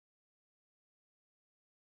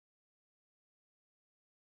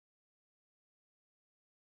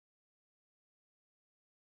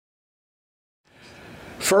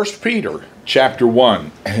First Peter chapter 1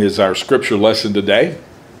 is our scripture lesson today.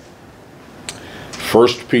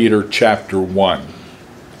 First Peter chapter 1.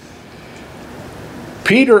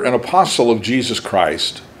 Peter, an apostle of Jesus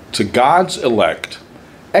Christ, to God's elect,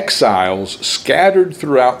 exiles scattered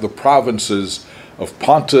throughout the provinces of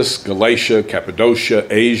Pontus, Galatia, Cappadocia,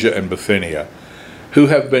 Asia, and Bithynia, who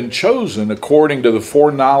have been chosen according to the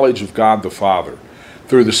foreknowledge of God the Father,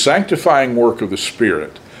 through the sanctifying work of the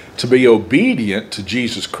Spirit, to be obedient to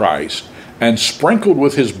Jesus Christ and sprinkled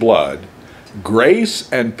with his blood,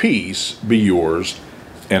 grace and peace be yours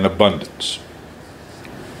in abundance.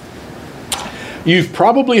 You've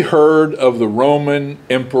probably heard of the Roman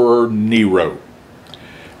Emperor Nero,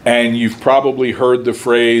 and you've probably heard the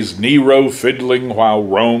phrase, Nero fiddling while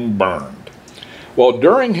Rome burned. Well,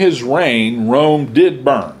 during his reign, Rome did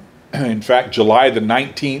burn. In fact, July the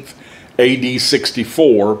 19th, AD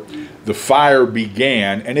 64, the fire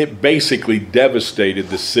began, and it basically devastated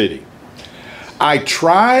the city. I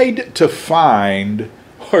tried to find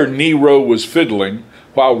where Nero was fiddling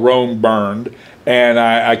while Rome burned, and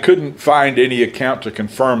I couldn't find any account to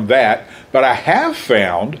confirm that, but I have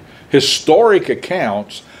found historic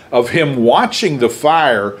accounts of him watching the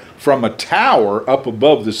fire from a tower up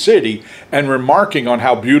above the city and remarking on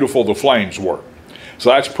how beautiful the flames were. So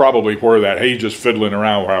that's probably where he's just fiddling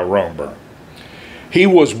around while Rome burned. He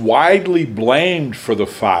was widely blamed for the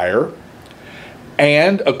fire,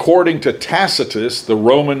 and according to Tacitus, the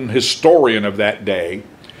Roman historian of that day,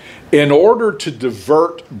 in order to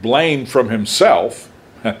divert blame from himself,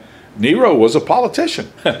 Nero was a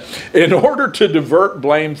politician. In order to divert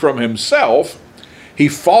blame from himself, he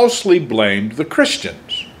falsely blamed the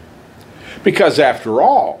Christians. Because after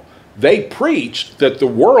all, they preached that the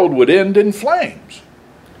world would end in flames.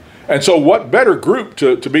 And so what better group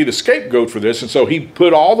to be the scapegoat for this? And so he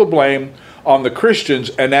put all the blame on the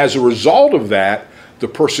Christians, and as a result of that, the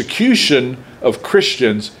persecution of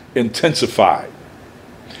Christians intensified.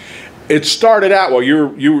 It started out, well,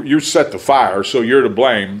 you set the fire, so you're to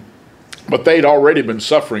blame, but they'd already been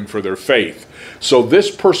suffering for their faith. So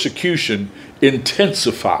this persecution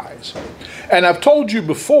intensifies. And I've told you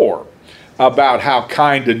before about how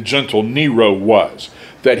kind and gentle Nero was,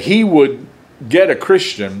 that he would get a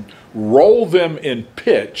Christian, roll them in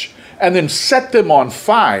pitch, and then set them on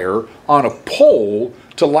fire on a pole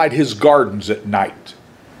to light his gardens at night.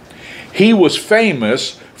 He was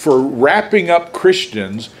famous for wrapping up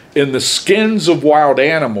Christians in the skins of wild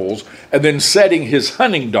animals and then setting his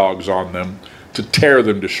hunting dogs on them to tear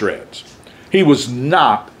them to shreds. He was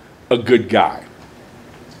not a good guy.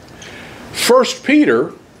 First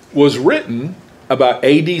Peter was written about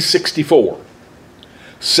AD 64.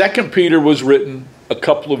 Second Peter was written a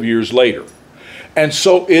couple of years later. And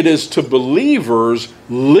so it is to believers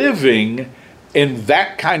living in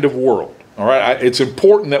that kind of world. All right, it's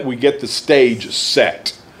important that we get the stage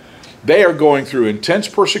set. They are going through intense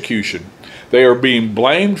persecution. They are being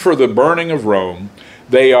blamed for the burning of Rome.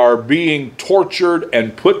 They are being tortured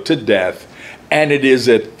and put to death. And it is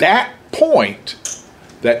at that point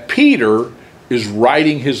that Peter is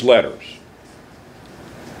writing his letters.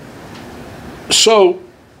 So,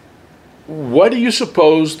 what do you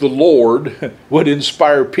suppose the Lord would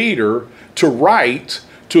inspire Peter to write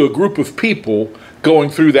to a group of people going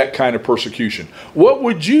through that kind of persecution? What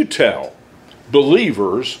would you tell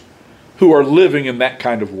believers who are living in that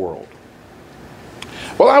kind of world?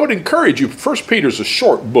 Well, I would encourage you, First Peter's a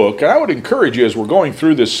short book, and I would encourage you as we're going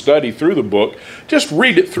through this study through the book, just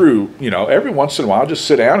read it through, every once in a while, just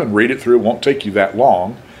sit down and read it through. It won't take you that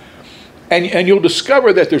long. And you'll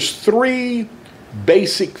discover that there's three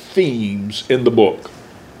basic themes in the book.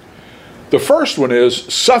 The first one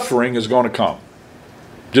is suffering is going to come.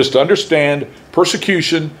 Just understand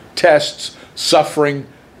persecution, tests, suffering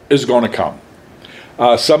is going to come.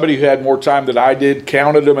 Somebody who had more time than I did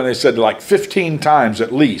counted them, and they said like 15 times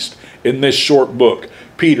at least in this short book,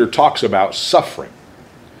 Peter talks about suffering.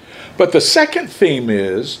 But the second theme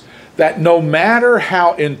is that no matter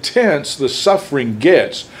how intense the suffering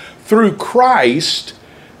gets, through Christ,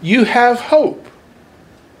 you have hope.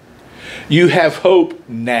 You have hope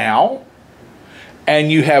now, and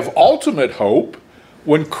you have ultimate hope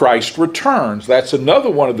when Christ returns. That's another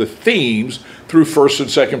one of the themes through 1st and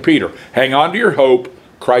 2nd Peter. Hang on to your hope,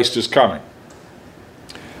 Christ is coming.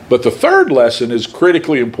 But the third lesson is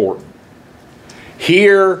critically important.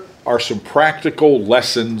 Here are some practical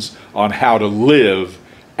lessons on how to live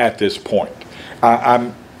at this point.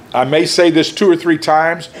 I may say this 2 or 3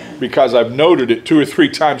 times because I've noted it 2 or 3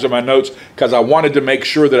 times in my notes because I wanted to make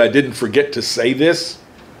sure that I didn't forget to say this.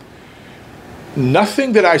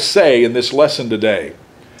 Nothing that I say in this lesson today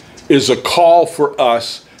is a call for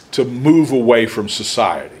us to move away from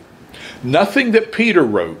society. Nothing that Peter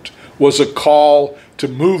wrote was a call to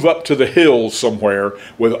move up to the hills somewhere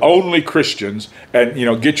with only Christians and,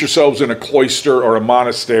 get yourselves in a cloister or a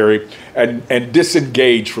monastery and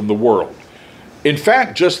disengage from the world. In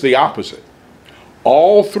fact, just the opposite.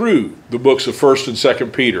 All through the books of 1st and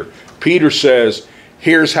 2nd Peter, Peter says,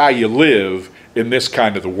 here's how you live in this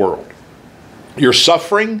kind of the world. You're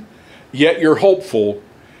suffering, yet you're hopeful.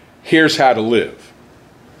 Here's how to live.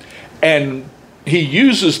 And he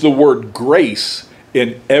uses the word grace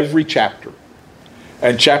in every chapter.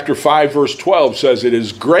 And chapter 5, verse 12 says it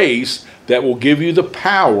is grace that will give you the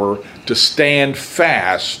power to stand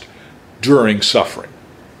fast during suffering.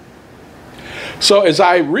 So as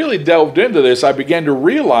I really delved into this, I began to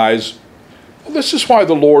realize, well, this is why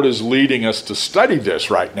the Lord is leading us to study this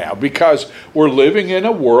right now, because we're living in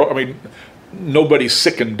a world, nobody's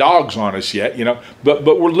sicking dogs on us yet, but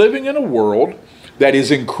we're living in a world that is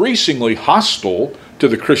increasingly hostile to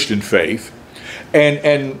the Christian faith.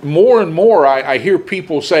 And more I hear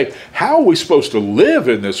people say, how are we supposed to live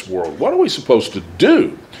in this world? What are we supposed to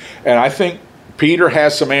do? And I think Peter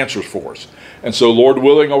has some answers for us. And so, Lord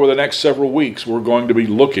willing, over the next several weeks, we're going to be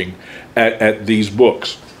looking at these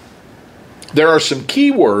books. There are some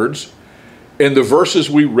key words in the verses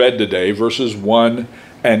we read today, verses 1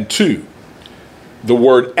 and 2. The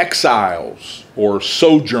word exiles, or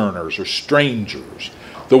sojourners, or strangers.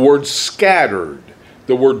 The word scattered.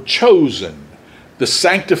 The word chosen. The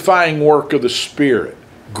sanctifying work of the Spirit.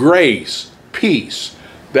 Grace. Peace.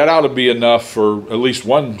 That ought to be enough for at least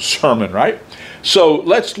one sermon, right? So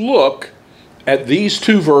let's look at these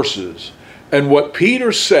two verses and what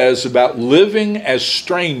Peter says about living as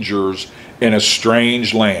strangers in a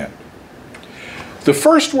strange land. The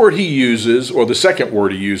first word he uses, or the second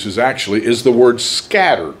word he uses actually, is the word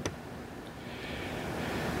scattered.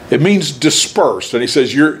 It means dispersed, and he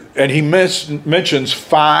says he mentions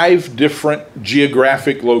 5 different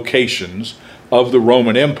geographic locations of the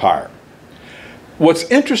Roman Empire. What's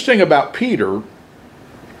interesting about Peter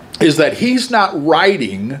is that he's not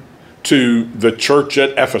writing to the church at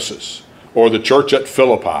Ephesus, or the church at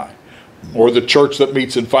Philippi, or the church that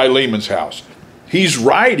meets in Philemon's house. He's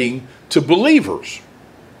writing to believers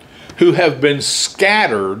who have been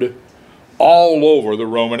scattered all over the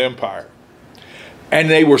Roman Empire. And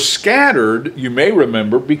they were scattered, you may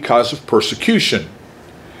remember, because of persecution.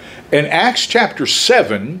 In Acts chapter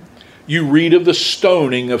 7, you read of the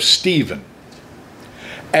stoning of Stephen.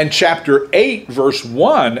 And chapter 8, verse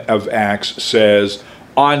 1 of Acts says,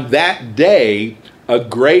 on that day, a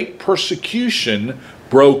great persecution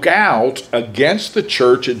broke out against the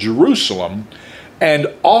church at Jerusalem, and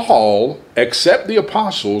all, except the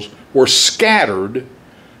apostles, were scattered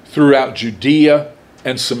throughout Judea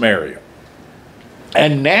and Samaria.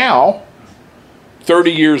 And now,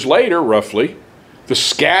 30 years later, roughly, the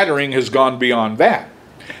scattering has gone beyond that.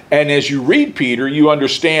 And as you read Peter, you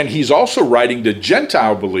understand he's also writing to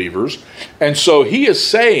Gentile believers. And so he is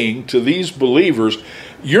saying to these believers,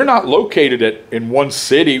 you're not located in one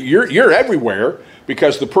city. You're everywhere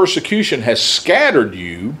because the persecution has scattered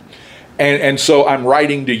you. And so I'm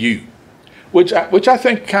writing to you, which I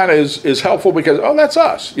think kind of is helpful because, oh, that's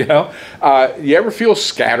us. You ever feel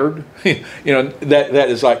scattered? That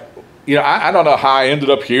is like, I don't know how I ended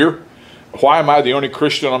up here. Why am I the only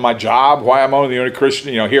Christian on my job? Why am I the only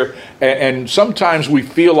Christian, here? And sometimes we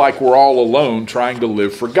feel like we're all alone trying to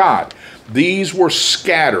live for God. These were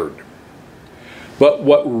scattered. But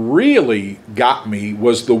what really got me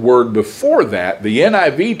was the word before that. The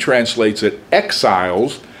NIV translates it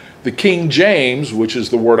exiles. The King James, which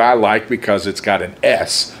is the word I like because it's got an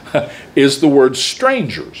S, is the word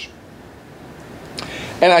strangers.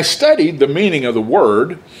 And I studied the meaning of the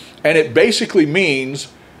word, and it basically means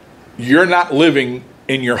you're not living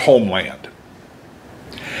in your homeland.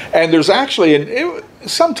 And there's actually,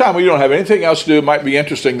 sometime we don't have anything else to do, it might be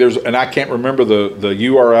interesting, and I can't remember the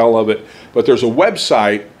URL of it, but there's a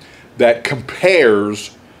website that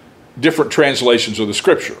compares different translations of the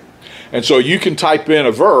scripture. And so you can type in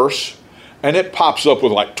a verse, and it pops up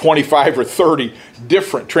with like 25 or 30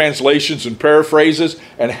 different translations and paraphrases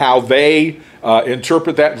and how they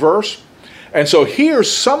interpret that verse. And so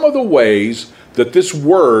here's some of the ways that this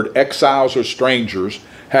word, exiles or strangers,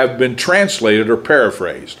 have been translated or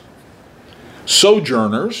paraphrased.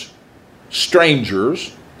 Sojourners,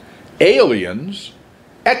 strangers, aliens,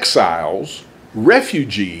 exiles,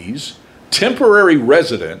 refugees, temporary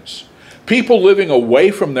residents, people living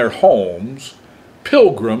away from their homes,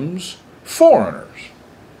 pilgrims, foreigners.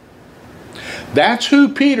 That's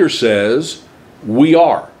who Peter says we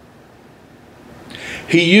are.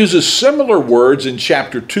 He uses similar words in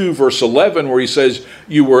chapter 2, verse 11, where he says,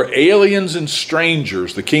 you were aliens and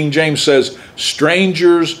strangers. The King James says,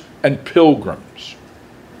 strangers and pilgrims.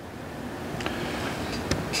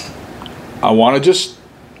 I want to just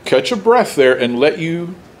catch a breath there and let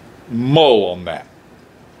you mull on that.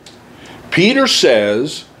 Peter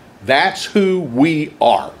says that's who we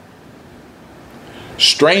are.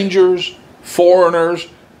 Strangers, foreigners,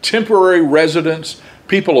 temporary residents,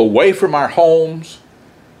 people away from our homes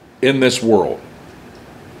in this world.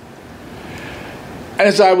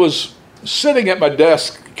 As I was sitting at my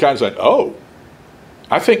desk, kind of said, oh,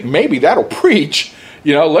 I think maybe that'll preach.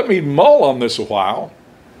 Let me mull on this a while.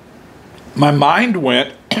 My mind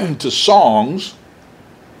went to songs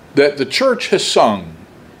that the church has sung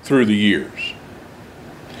through the years.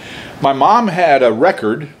 My mom had a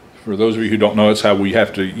record, for those of you who don't know, it's how we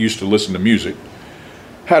used to listen to music,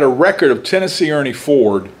 had a record of Tennessee Ernie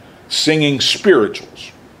Ford singing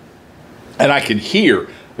spirituals. And I can hear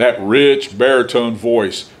that rich baritone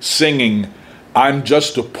voice singing, I'm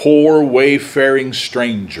just a poor wayfaring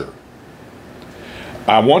stranger.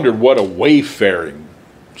 I wondered what a wayfaring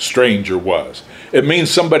stranger was. It means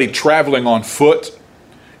somebody traveling on foot,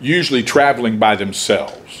 usually traveling by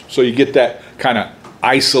themselves. So you get that kind of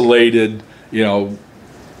isolated,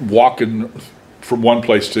 walking from one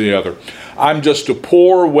place to the other. I'm just a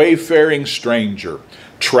poor wayfaring stranger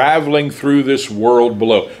traveling through this world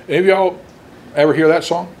below. Any of y'all ever hear that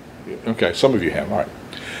song? Okay, some of you have. All right.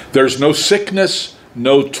 There's no sickness,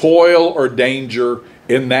 no toil or danger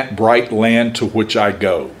in that bright land to which I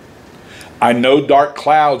go. I know dark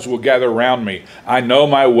clouds will gather round me. I know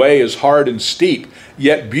my way is hard and steep,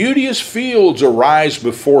 yet beauteous fields arise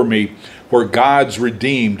before me where God's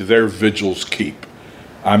redeemed their vigils keep.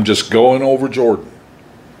 I'm just going over Jordan.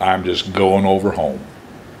 I'm just going over home.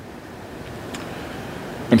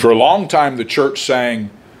 And for a long time, the church sang,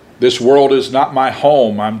 this world is not my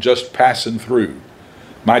home, I'm just passing through.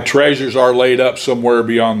 My treasures are laid up somewhere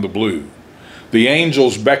beyond the blue. The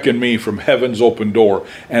angels beckon me from heaven's open door,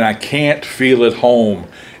 and I can't feel at home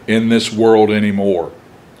in this world anymore.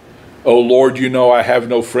 Oh Lord, you know I have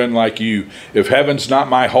no friend like you. If heaven's not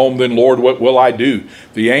my home, then Lord, what will I do?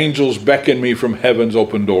 The angels beckon me from heaven's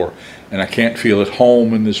open door, and I can't feel at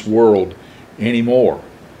home in this world anymore.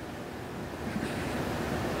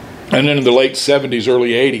 And then in the late 70s,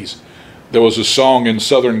 early 80s, there was a song in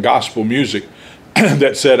Southern gospel music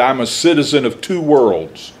that said, I'm a citizen of two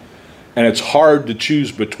worlds, and it's hard to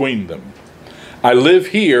choose between them. I live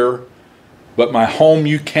here, but my home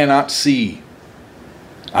you cannot see.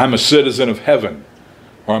 I'm a citizen of heaven,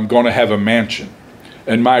 or I'm going to have a mansion,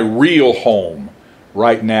 and my real home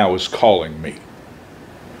right now is calling me.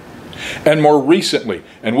 And more recently,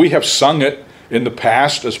 and we have sung it in the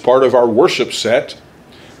past as part of our worship set,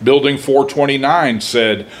 Building 429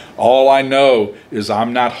 said, all I know is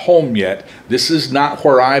I'm not home yet. This is not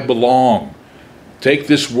where I belong. Take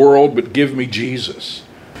this world, but give me Jesus.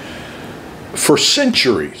 For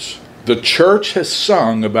centuries, the church has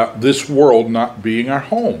sung about this world not being our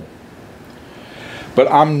home.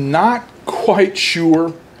 But I'm not quite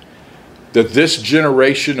sure that this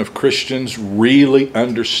generation of Christians really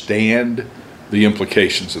understand the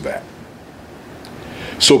implications of that.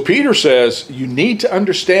 So Peter says, you need to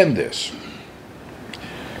understand this.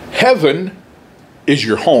 Heaven is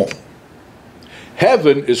your home.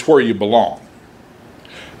 Heaven is where you belong.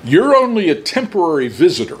 You're only a temporary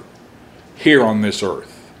visitor here on this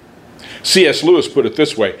earth. C.S. Lewis put it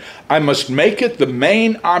this way, I must make it the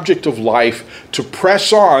main object of life to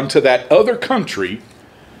press on to that other country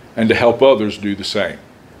and to help others do the same.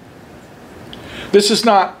 This is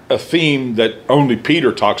not a theme that only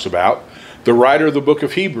Peter talks about. The writer of the book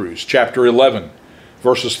of Hebrews, chapter 11,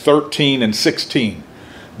 verses 13 and 16.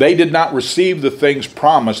 They did not receive the things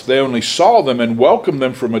promised. They only saw them and welcomed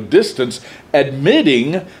them from a distance,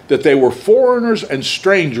 admitting that they were foreigners and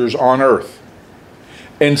strangers on earth.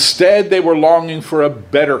 Instead, they were longing for a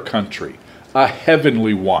better country, a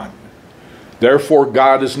heavenly one. Therefore,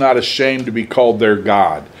 God is not ashamed to be called their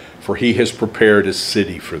God, for he has prepared a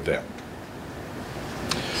city for them.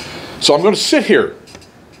 So I'm going to sit here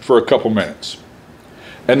for a couple minutes,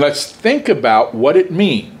 and let's think about what it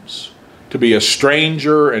means to be a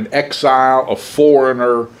stranger, an exile, a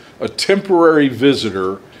foreigner, a temporary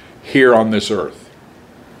visitor here on this earth.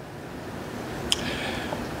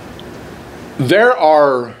 There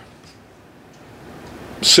are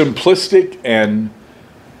simplistic and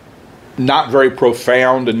not very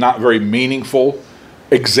profound and not very meaningful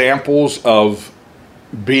examples of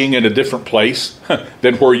being in a different place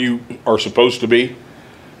than where you are supposed to be,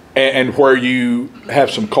 and where you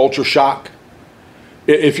have some culture shock.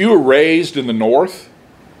 If you were raised in the North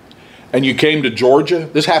and you came to Georgia,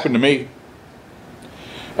 this happened to me,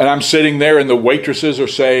 and I'm sitting there and the waitresses are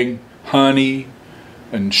saying honey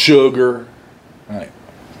and sugar,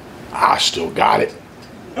 I still got it.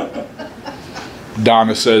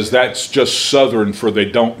 Donna says, that's just Southern for they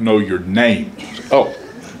don't know your name. Oh,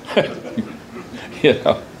 you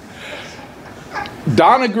know.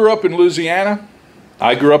 Donna grew up in Louisiana.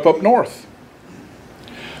 I grew up north.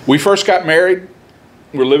 We first got married.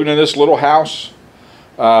 We're living in this little house.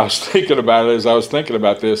 I was thinking about it as I was thinking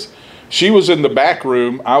about this. She was in the back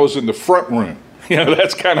room. I was in the front room. You know,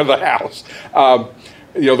 that's kind of the house.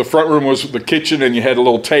 You know, the front room was the kitchen, and you had a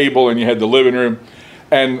little table, and you had the living room.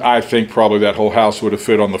 And I think probably that whole house would have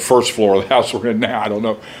fit on the first floor of the house we're in now. I don't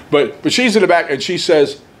know. But she's in the back, and she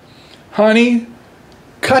says, honey,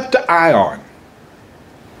 cut the ion.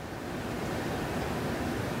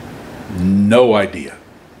 No idea.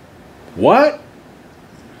 What?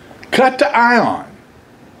 Cut the ion.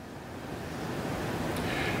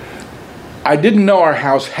 I didn't know our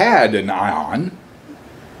house had an ion,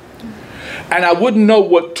 and I wouldn't know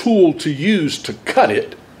what tool to use to cut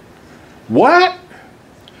it. What?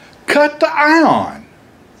 Cut the ion.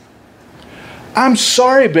 I'm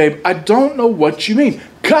sorry, babe. I don't know what you mean.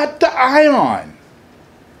 Cut the ion.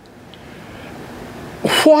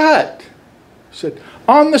 What? I said,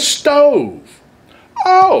 on the stove.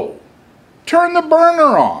 Oh, turn the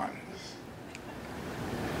burner on.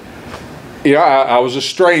 Yeah, I was a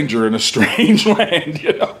stranger in a strange land,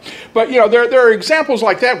 you know. But, you know, there are examples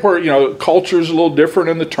like that where, you know, culture's a little different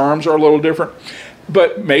and the terms are a little different.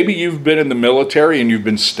 But maybe you've been in the military and you've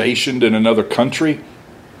been stationed in another country,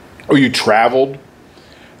 or you traveled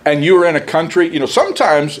and you were in a country, you know,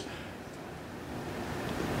 sometimes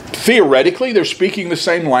theoretically they're speaking the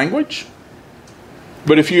same language.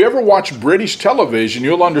 But if you ever watch British television,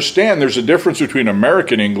 you'll understand there's a difference between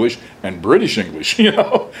American English and British English, you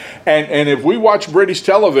know. And if we watch British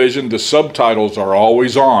television, the subtitles are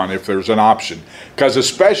always on if there's an option. Because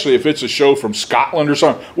especially if it's a show from Scotland or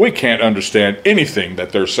something, we can't understand anything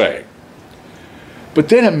that they're saying. But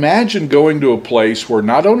then imagine going to a place where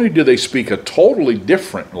not only do they speak a totally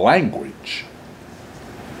different language,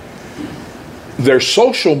 their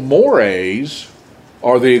social mores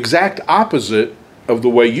are the exact opposite of the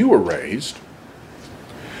way you were raised.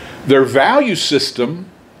 Their value system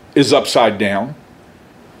is upside down.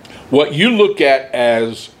 What you look at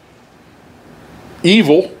as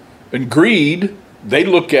evil and greed, they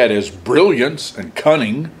look at as brilliance and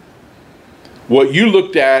cunning. What you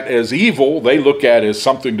looked at as evil, they look at as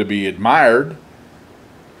something to be admired.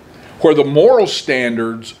 Where the moral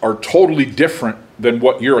standards are totally different than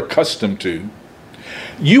what you're accustomed to.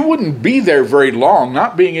 You wouldn't be there very long,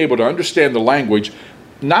 not being able to understand the language,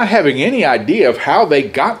 not having any idea of how they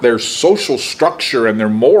got their social structure and their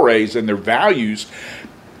mores and their values.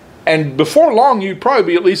 And before long, you'd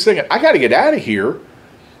probably be at least thinking, I got to get out of here.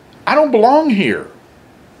 I don't belong here.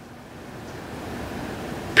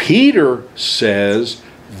 Peter says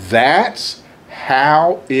that's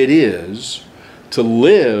how it is to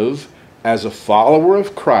live as a follower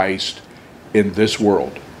of Christ in this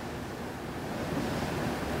world.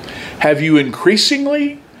 Have you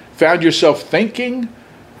increasingly found yourself thinking,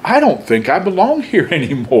 I don't think I belong here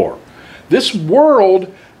anymore. This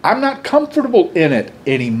world, I'm not comfortable in it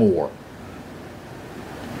anymore.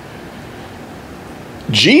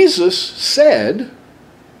 Jesus said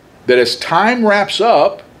that as time wraps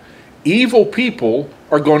up, evil people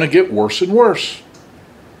are going to get worse and worse.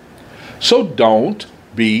 So don't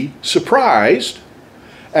be surprised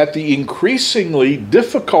at the increasingly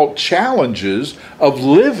difficult challenges of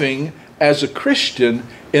living as a Christian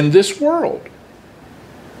in this world.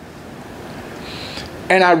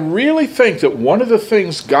 And I really think that one of the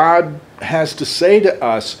things God has to say to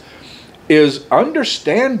us is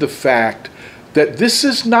understand the fact that this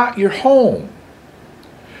is not your home.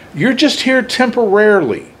 You're just here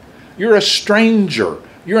temporarily. You're a stranger.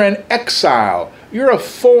 You're an exile. You're a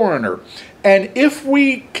foreigner. And if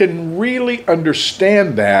we can really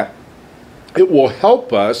understand that, it will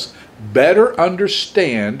help us better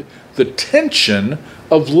understand the tension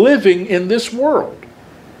of living in this world.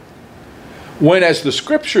 When, as the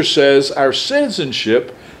scripture says, our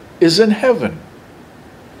citizenship is in heaven.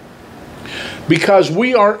 Because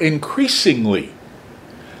we are increasingly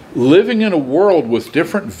living in a world with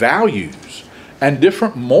different values and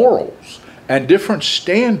different morals and different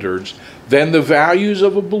standards than the values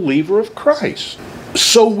of a believer of Christ.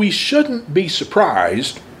 So we shouldn't be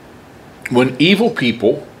surprised when evil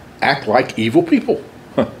people act like evil people.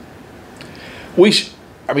 I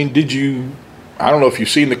don't know if you've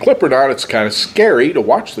seen the clip or not, it's kind of scary to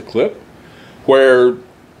watch the clip, where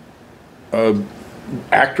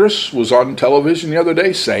actress was on television the other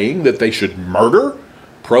day saying that they should murder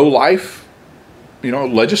pro-life,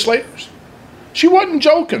 legislators. She wasn't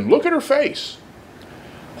joking. Look at her face.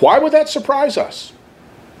 Why would that surprise us?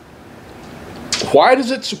 Why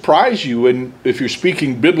does it surprise you when, if you're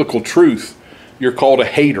speaking biblical truth, you're called a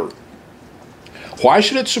hater? Why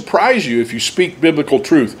should it surprise you if you speak biblical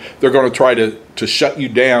truth, they're going to try to shut you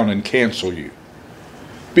down and cancel you?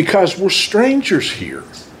 Because we're strangers here.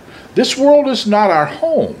 This world is not our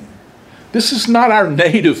home. This is not our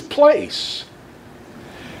native place.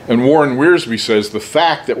 And Warren Wiersbe says the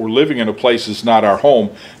fact that we're living in a place that's not our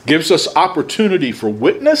home gives us opportunity for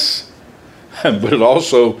witness, but it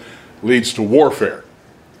also leads to warfare.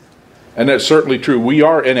 And that's certainly true. We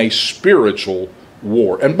are in a spiritual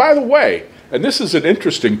war. And by the way, and this is an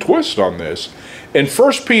interesting twist on this, in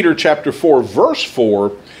 1 Peter chapter 4, verse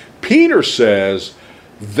 4, Peter says,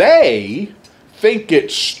 they think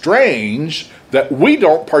it strange that we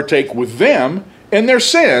don't partake with them in their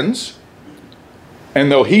sins,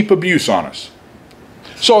 and they'll heap abuse on us.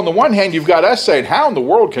 So on the one hand, you've got us saying, how in the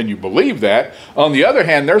world can you believe that? On the other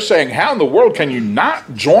hand, they're saying, how in the world can you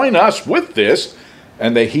not join us with this?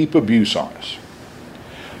 And they heap abuse on us.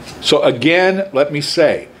 So again, let me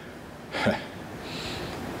say,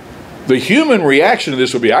 the human reaction to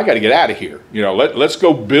this would be, I got to get out of here. Let's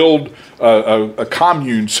go build a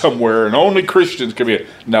commune somewhere and only Christians can be in.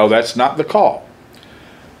 No, that's not the call.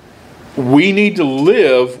 We need to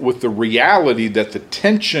live with the reality that the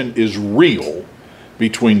tension is real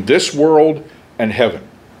between this world and heaven.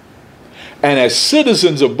 And as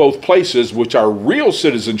citizens of both places, which are real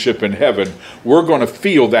citizenship in heaven, we're going to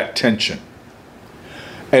feel that tension.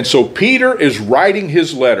 And so Peter is writing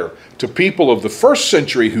his letter to people of the first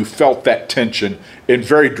century who felt that tension in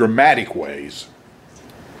very dramatic ways.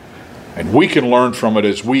 And we can learn from it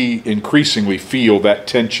as we increasingly feel that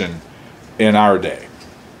tension in our day.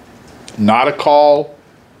 Not a call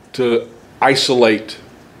to isolate,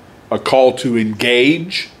 a call to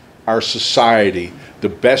engage our society the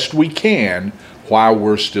best we can while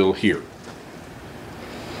we're still here.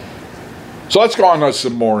 So let's go on to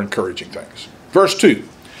some more encouraging things. Verse 2,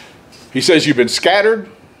 he says, you've been scattered,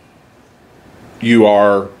 you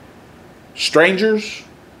are strangers,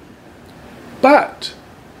 but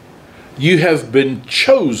you have been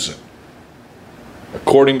chosen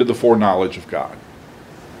according to the foreknowledge of God.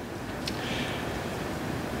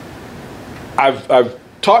 I've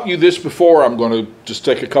taught you this before. I'm going to just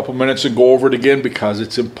take a couple minutes and go over it again because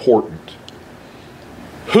it's important.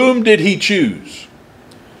 Whom did he choose?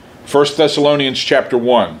 1 Thessalonians chapter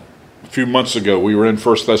 1. A few months ago, we were in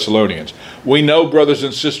 1 Thessalonians. We know, brothers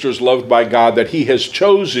and sisters loved by God, that he has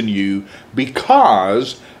chosen you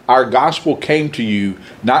because our gospel came to you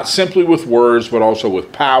not simply with words, but also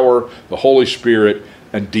with power, the Holy Spirit,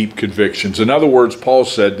 and deep convictions. In other words, Paul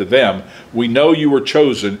said to them, we know you were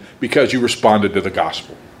chosen because you responded to the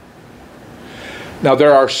gospel. Now,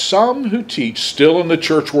 there are some who teach, still in the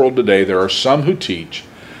church world today, there are some who teach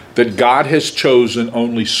that God has chosen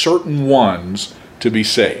only certain ones to be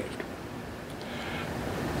saved.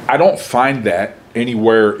 I don't find that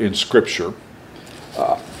anywhere in Scripture.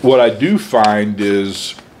 What I do find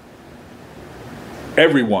is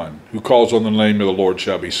everyone who calls on the name of the Lord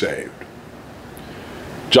shall be saved.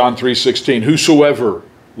 John 3:16, whosoever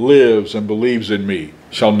lives and believes in me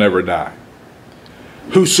shall never die.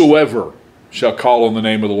 Whosoever shall call on the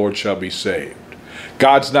name of the Lord shall be saved.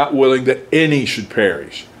 God's not willing that any should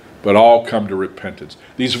perish, but all come to repentance.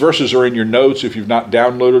 These verses are in your notes. If you've not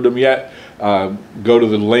downloaded them yet, go to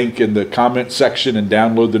the link in the comment section and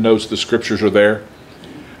download the notes. The scriptures are there.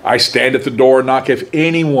 I stand at the door and knock. If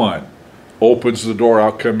anyone opens the door,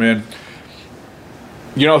 I'll come in.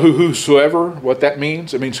 You know whosoever, what that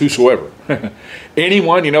means? It means whosoever.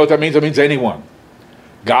 Anyone, you know what that means? It means anyone.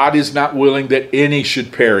 God is not willing that any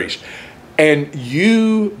should perish. And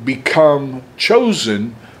you become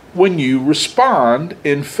chosen when you respond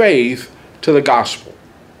in faith to the gospel.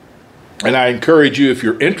 And I encourage you, if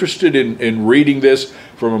you're interested in reading this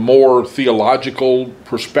from a more theological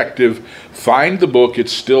perspective, find the book.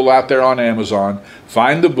 It's still out there on Amazon.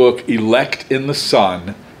 Find the book, Elect in the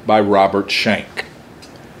Son by Robert Shank.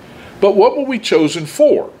 But what were we chosen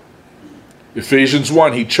for? Ephesians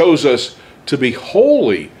 1, he chose us to be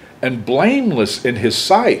holy and blameless in his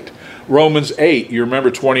sight. Romans 8, you remember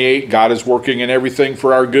 28, God is working in everything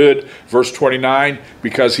for our good. Verse 29,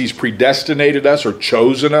 because he's predestinated us or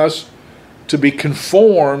chosen us to be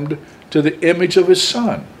conformed to the image of his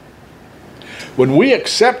Son. When we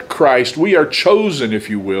accept Christ, we are chosen, if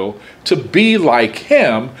you will, to be like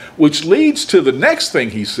him, which leads to the next thing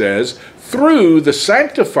he says, through the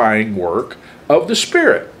sanctifying work of the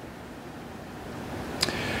Spirit.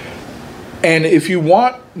 And if you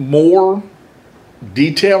want more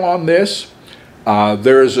detail on this,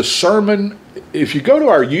 there is a sermon. If you go to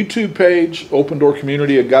our YouTube page, Open Door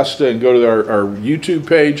Community Augusta, and go to our YouTube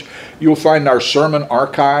page, you'll find our sermon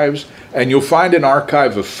archives, and you'll find an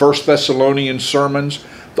archive of 1 Thessalonians sermons.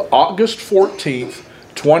 The August 14th,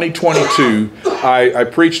 2022, I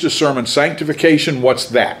preached a sermon, Sanctification, What's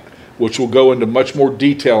That?, which will go into much more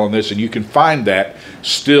detail on this, and you can find that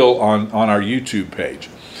still on our YouTube page.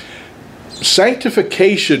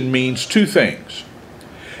 Sanctification means two things.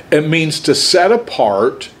 It means to set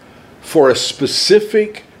apart for a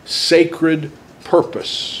specific sacred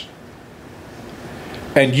purpose.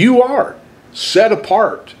 And you are set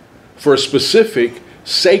apart for a specific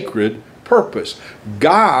sacred purpose.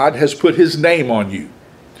 God has put his name on you.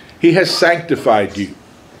 He has sanctified you.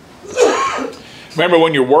 Remember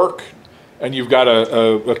when you work and you've got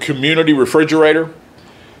a community refrigerator,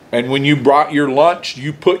 and when you brought your lunch,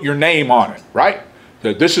 you put your name on it, right?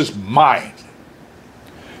 That this is mine.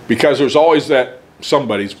 Because there's always that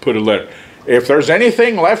somebody's put a letter. If there's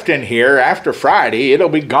anything left in here after Friday, it'll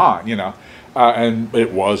be gone, you know. And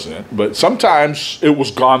it wasn't. But sometimes it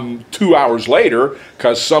was gone 2 hours later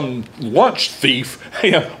because some lunch thief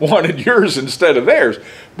wanted yours instead of theirs.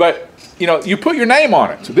 But, you know, you put your name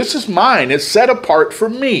on it. So this is mine. It's set apart for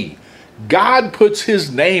me. God puts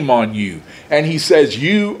his name on you. And he says,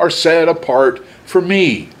 you are set apart for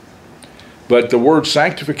me. But the word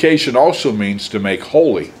sanctification also means to make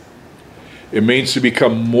holy. It means to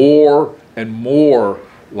become more and more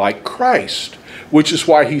like Christ, which is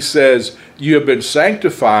why he says you have been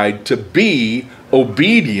sanctified to be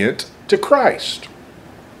obedient to Christ.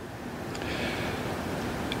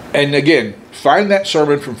 And again, find that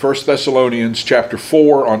sermon from 1 Thessalonians chapter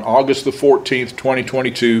 4 on August the 14th,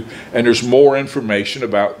 2022, and there's more information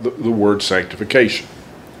about the word sanctification.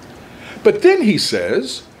 But then he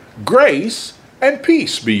says, grace and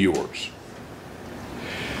peace be yours.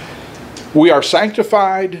 We are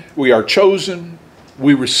sanctified, we are chosen,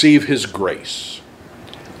 we receive his grace,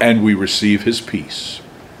 and we receive his peace.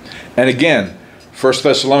 And again, 1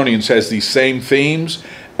 Thessalonians has these same themes,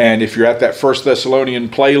 and if you're at that 1 Thessalonian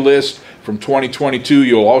playlist from 2022,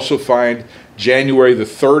 you'll also find January the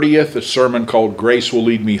 30th, a sermon called Grace Will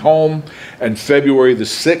Lead Me Home, and February the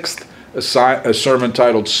 6th, a sermon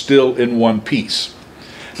titled Still in One Piece.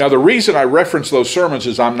 Now, the reason I reference those sermons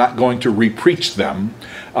is I'm not going to re-preach them,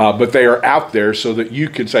 but they are out there so that you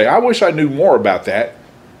can say, I wish I knew more about that.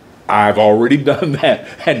 I've already done that,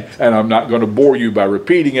 and I'm not going to bore you by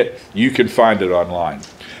repeating it. You can find it online.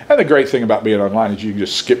 And the great thing about being online is you can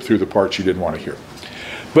just skip through the parts you didn't want to hear.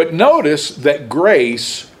 But notice that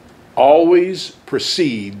grace always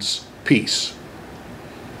precedes peace.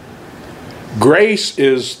 Grace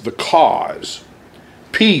is the cause.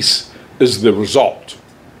 Peace is the result.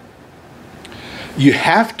 You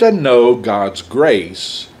have to know God's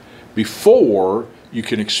grace before you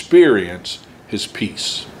can experience his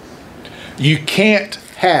peace. You can't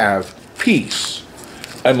have peace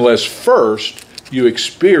unless first you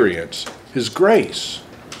experience his grace.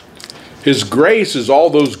 His grace is all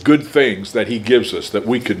those good things that he gives us that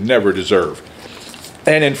we could never deserve.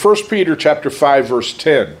 And in 1 Peter chapter 5, verse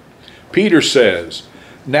 10, Peter says,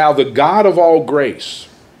 now the God of all grace,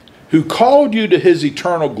 who called you to his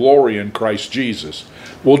eternal glory in Christ Jesus,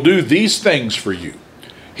 will do these things for you.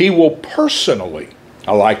 He will personally,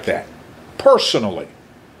 I like that, personally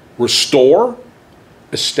restore,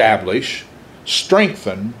 establish,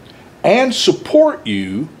 strengthen, and support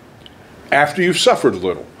you after you've suffered a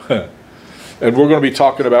little. And we're going to be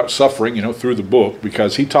talking about suffering, through the book,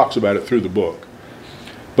 because he talks about it through the book.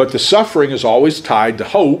 But the suffering is always tied to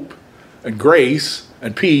hope and grace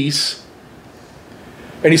and peace.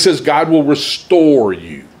 And he says God will restore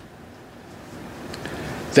you.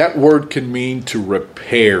 That word can mean to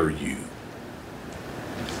repair you.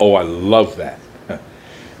 Oh, I love that.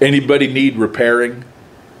 Anybody need repairing?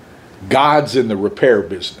 God's in the repair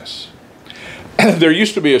business. There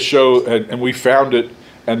used to be a show, and we found it,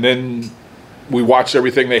 and then we watched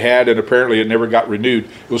everything they had, and apparently it never got renewed.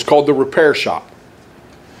 It was called The Repair Shop.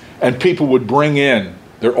 And people would bring in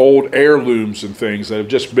their old heirlooms and things that have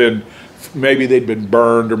just been, maybe they'd been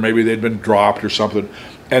burned or maybe they'd been dropped or something.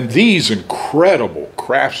 And these incredible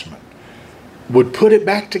craftsmen would put it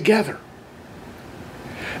back together.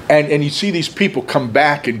 And you see these people come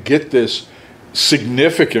back and get this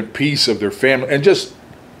significant piece of their family and just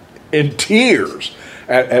in tears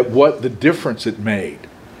at what the difference it made.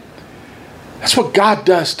 That's what God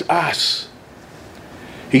does to us.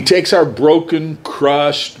 He takes our broken,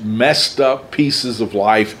 crushed, messed up pieces of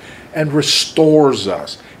life and restores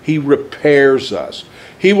us. He repairs us.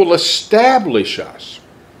 He will establish us.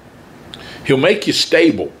 He'll make you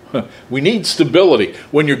stable. We need stability.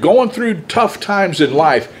 When you're going through tough times in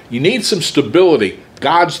life, you need some stability.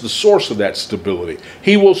 God's the source of that stability.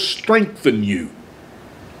 He will strengthen you.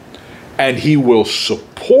 And He will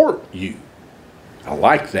support you. I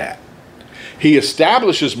like that. He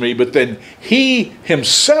establishes me, but then He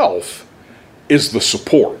Himself is the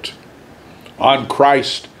support. On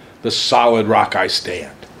Christ, the solid rock I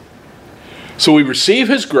stand. So we receive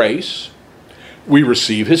His grace. We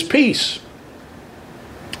receive His peace.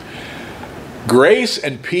 Grace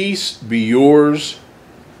and peace be yours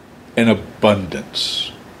in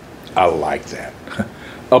abundance. I like that.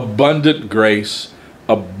 Abundant grace,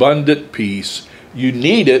 abundant peace. You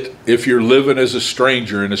need it if you're living as a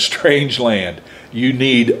stranger in a strange land. You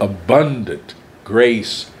need abundant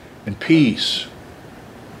grace and peace.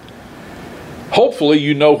 Hopefully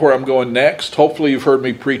you know where I'm going next. Hopefully you've heard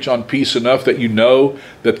me preach on peace enough that you know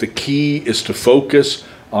that the key is to focus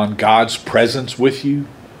on God's presence with you.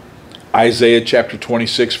 Isaiah chapter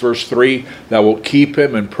 26 verse 3, thou wilt keep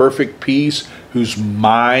him in perfect peace whose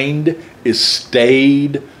mind is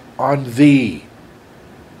stayed on thee.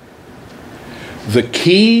 The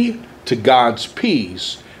key to God's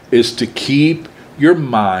peace is to keep your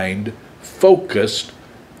mind focused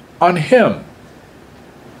on Him.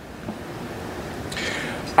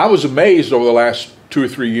 I was amazed over the last 2 or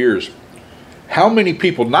 3 years how many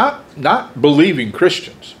people, not believing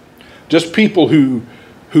Christians, just people who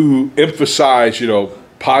emphasize,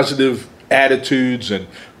 positive attitudes and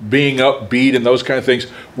being upbeat and those kind of things,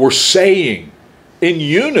 were saying in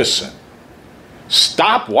unison,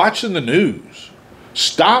 stop watching the news.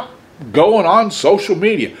 Stop going on social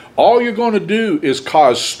media. All you're going to do is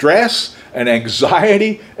cause stress and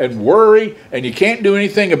anxiety and worry, and you can't do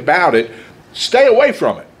anything about it. Stay away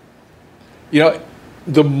from it.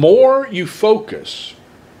 The more you focus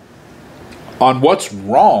on what's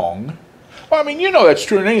wrong, that's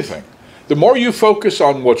true in anything. The more you focus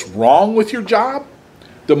on what's wrong with your job,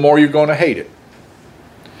 the more you're going to hate it.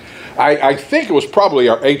 I think it was probably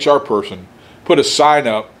our HR person put a sign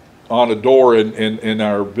up on a door in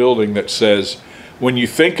our building that says, when you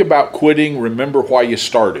think about quitting, remember why you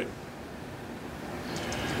started.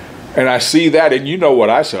 And I see that, and you know what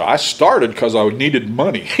I said. I started because I needed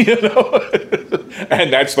money,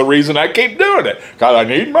 and that's the reason I keep doing it, because I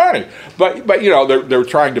need money. But they're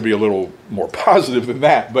trying to be a little more positive than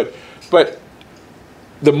that. But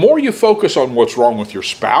the more you focus on what's wrong with your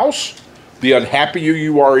spouse, the unhappier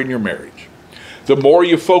you are in your marriage. The more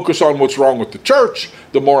you focus on what's wrong with the church,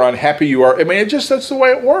 the more unhappy you are. That's the way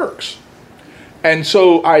it works. And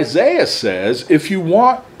so Isaiah says, if you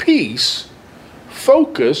want peace,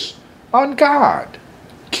 focus on God.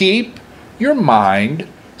 Keep your mind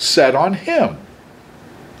set on Him.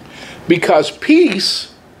 Because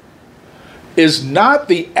peace is not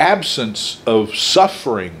the absence of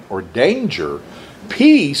suffering or danger.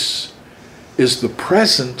 Peace is the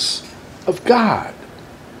presence of God.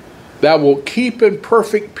 Thou wilt keep in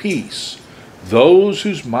perfect peace those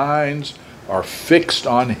whose minds are fixed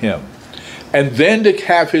on Him. And then to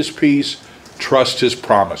have His peace, trust His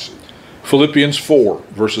promises. Philippians 4,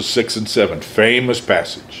 verses 6 and 7, famous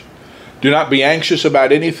passage. Do not be anxious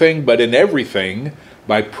about anything, but in everything,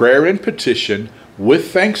 by prayer and petition,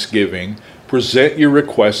 with thanksgiving, present your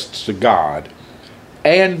requests to God,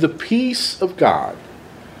 and the peace of God,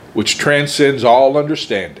 which transcends all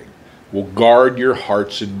understanding, will guard your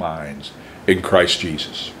hearts and minds in Christ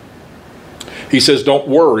Jesus. He says, don't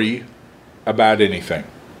worry about anything.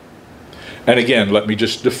 And again, let me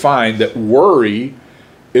just define that worry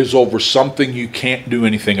is over something you can't do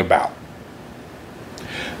anything about.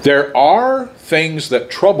 There are things that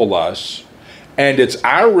trouble us, and it's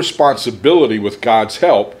our responsibility with God's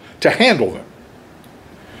help to handle them.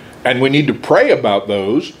 And we need to pray about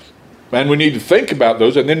those, and we need to think about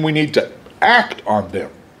those, and then we need to act on them.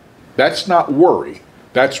 That's not worry.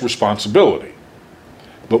 That's responsibility.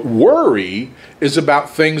 But worry is about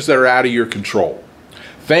things that are out of your control.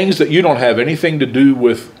 Things that you don't have anything to do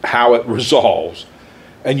with how it resolves,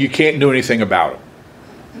 and you can't do anything about it.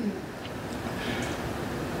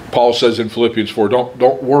 Paul says in Philippians 4,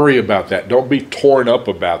 don't worry about that. Don't be torn up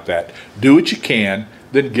about that. Do what you can,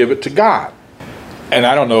 then give it to God. And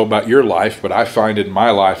I don't know about your life, but I find in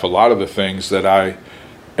my life a lot of the things that I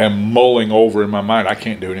am mulling over in my mind, I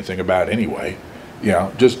can't do anything about anyway.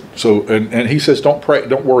 Just so, and he says, don't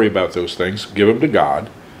worry about those things. Give them to God.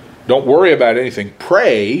 Don't worry about anything.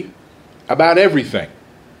 Pray about everything.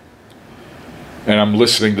 And I'm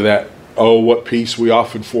listening to that, oh, what peace we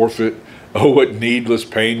often forfeit. Oh, what needless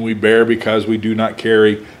pain we bear because we do not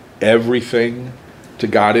carry everything to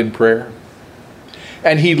God in prayer.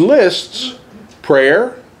 And he lists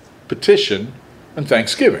prayer, petition, and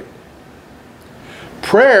thanksgiving.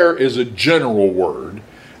 Prayer is a general word,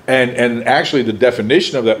 and actually the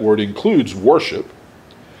definition of that word includes worship.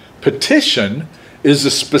 Petition is a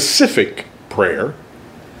specific prayer.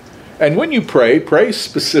 And when you pray, pray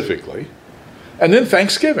specifically. And then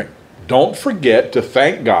thanksgiving. Don't forget to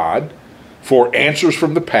thank God for answers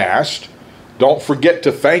from the past. Don't forget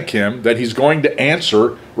to thank Him that He's going to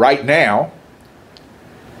answer right now.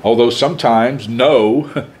 Although sometimes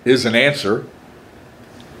no is an answer.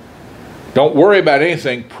 Don't worry about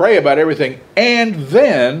anything. Pray about everything. And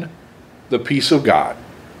then the peace of God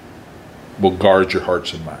will guard your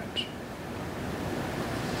hearts and minds.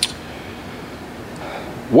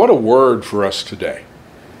 What a word for us today.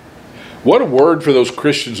 What a word for those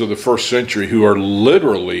Christians of the first century who are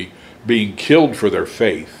literally being killed for their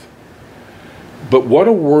faith. But what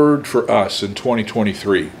a word for us in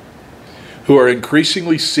 2023, who are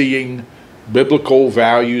increasingly seeing biblical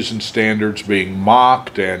values and standards being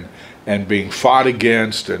mocked and being fought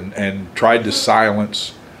against and tried to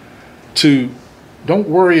silence. To don't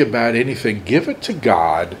worry about anything. Give it to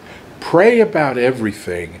God. Pray about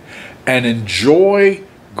everything and enjoy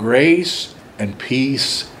grace and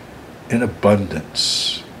peace in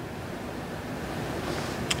abundance.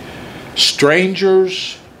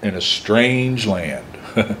 Strangers in a strange land.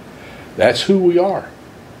 That's who we are.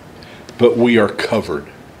 But we are covered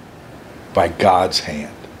by God's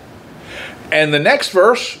hand. And the next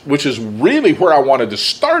verse, which is really where I wanted to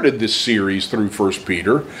start this series through 1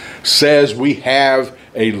 Peter, says we have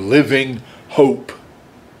a living hope.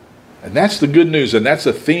 And that's the good news, and that's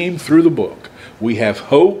a theme through the book. We have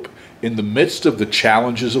hope in the midst of the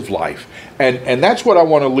challenges of life. And that's what I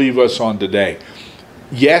want to leave us on today.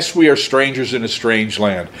 Yes, we are strangers in a strange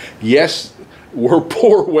land. Yes, we're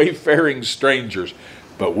poor wayfaring strangers.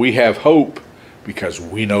 But we have hope because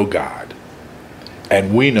we know God.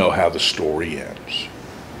 And we know how the story ends.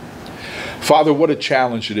 Father, what a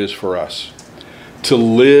challenge it is for us to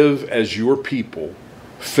live as your people,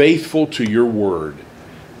 faithful to your word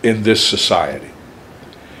in this society.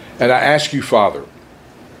 And I ask you, Father,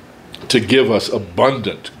 to give us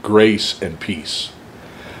abundant grace and peace.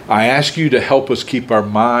 I ask you to help us keep our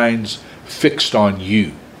minds fixed on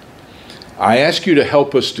you. I ask you to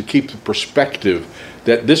help us to keep the perspective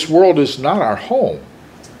that this world is not our home.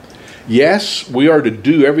 Yes, we are to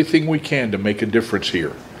do everything we can to make a difference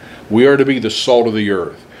here. We are to be the salt of the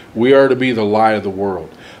earth. We are to be the light of the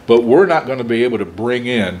world. But we're not going to be able to bring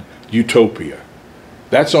in utopia.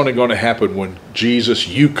 That's only going to happen when Jesus,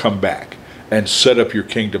 you come back and set up your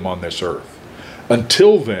kingdom on this earth.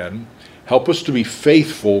 Until then, help us to be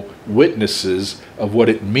faithful witnesses of what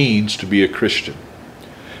it means to be a Christian.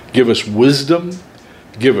 Give us wisdom.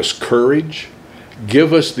 Give us courage.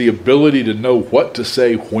 Give us the ability to know what to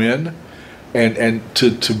say when, and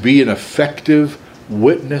to be an effective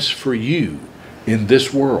witness for you in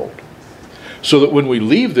this world. So that when we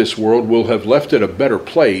leave this world, we'll have left it a better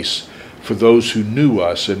place for those who knew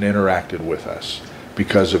us and interacted with us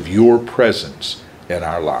because of your presence in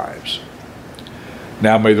our lives.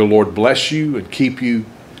 Now may the Lord bless you and keep you.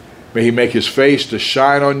 May He make His face to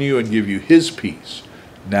shine on you and give you His peace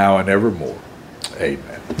now and evermore.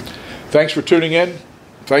 Amen. Thanks for tuning in.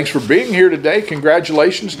 Thanks for being here today.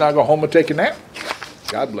 Congratulations. Now go home and take a nap.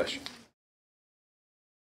 God bless you.